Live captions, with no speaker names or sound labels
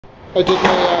I did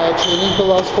my training for the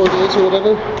last 4 days or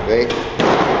whatever. Great.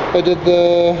 I did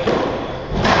the,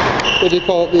 what do you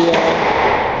call it,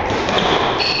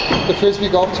 the frisbee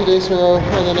golf 2 days in a row,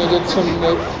 and then I did some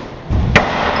like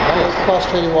cross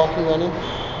training, walking, running.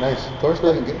 Nice. Thor's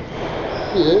playing good.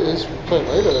 He's playing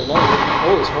way better now.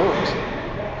 Holy smokes.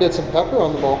 He had some pepper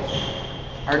on the ball.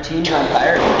 Our team's on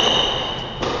fire.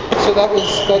 So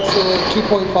that's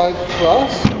 2.5 for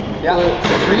us? Yeah. Or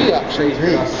 3 actually.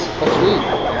 3. A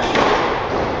 3.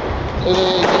 And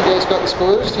then you guys got the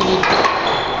scores? Do you need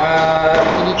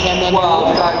 10 men? Well,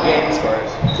 we got game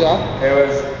scores. Yeah? It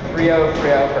was 3-0,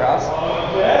 3-0 for us.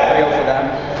 3-0 for them.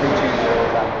 3-2, 0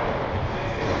 for them.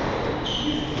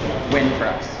 Win for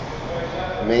us.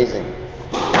 Amazing.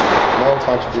 No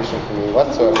contribution from me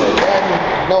whatsoever.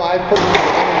 Yeah, no, I put in the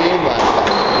game last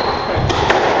time.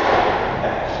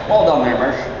 Well done there,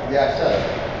 Marsh. Yeah, I said.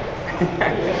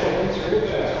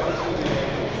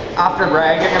 After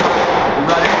bragging about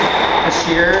running the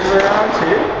shears around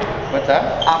too. What's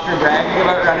that? After bragging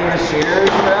about running the shears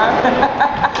around.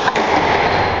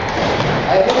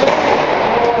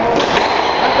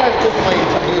 That guy's just playing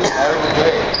too hard to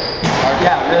play.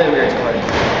 Yeah, really weird story.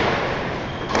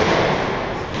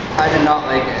 I did not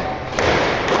like it.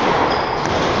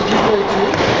 Did you play 2?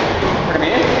 For me?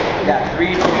 Yeah,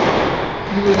 3-2.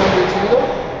 You were number 2 though?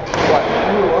 What?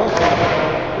 You were what?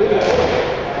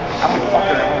 I'm a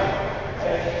fucker now.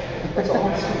 That's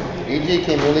awesome. AJ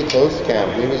came really close, Cam.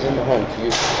 He was in the hunt. He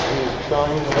was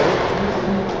trying hard.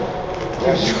 He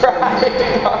was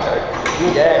trying hard.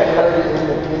 Yeah.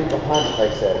 In the hunt, I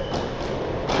said.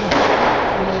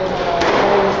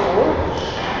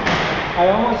 I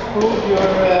almost pulled your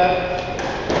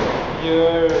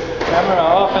camera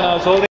off and I was holding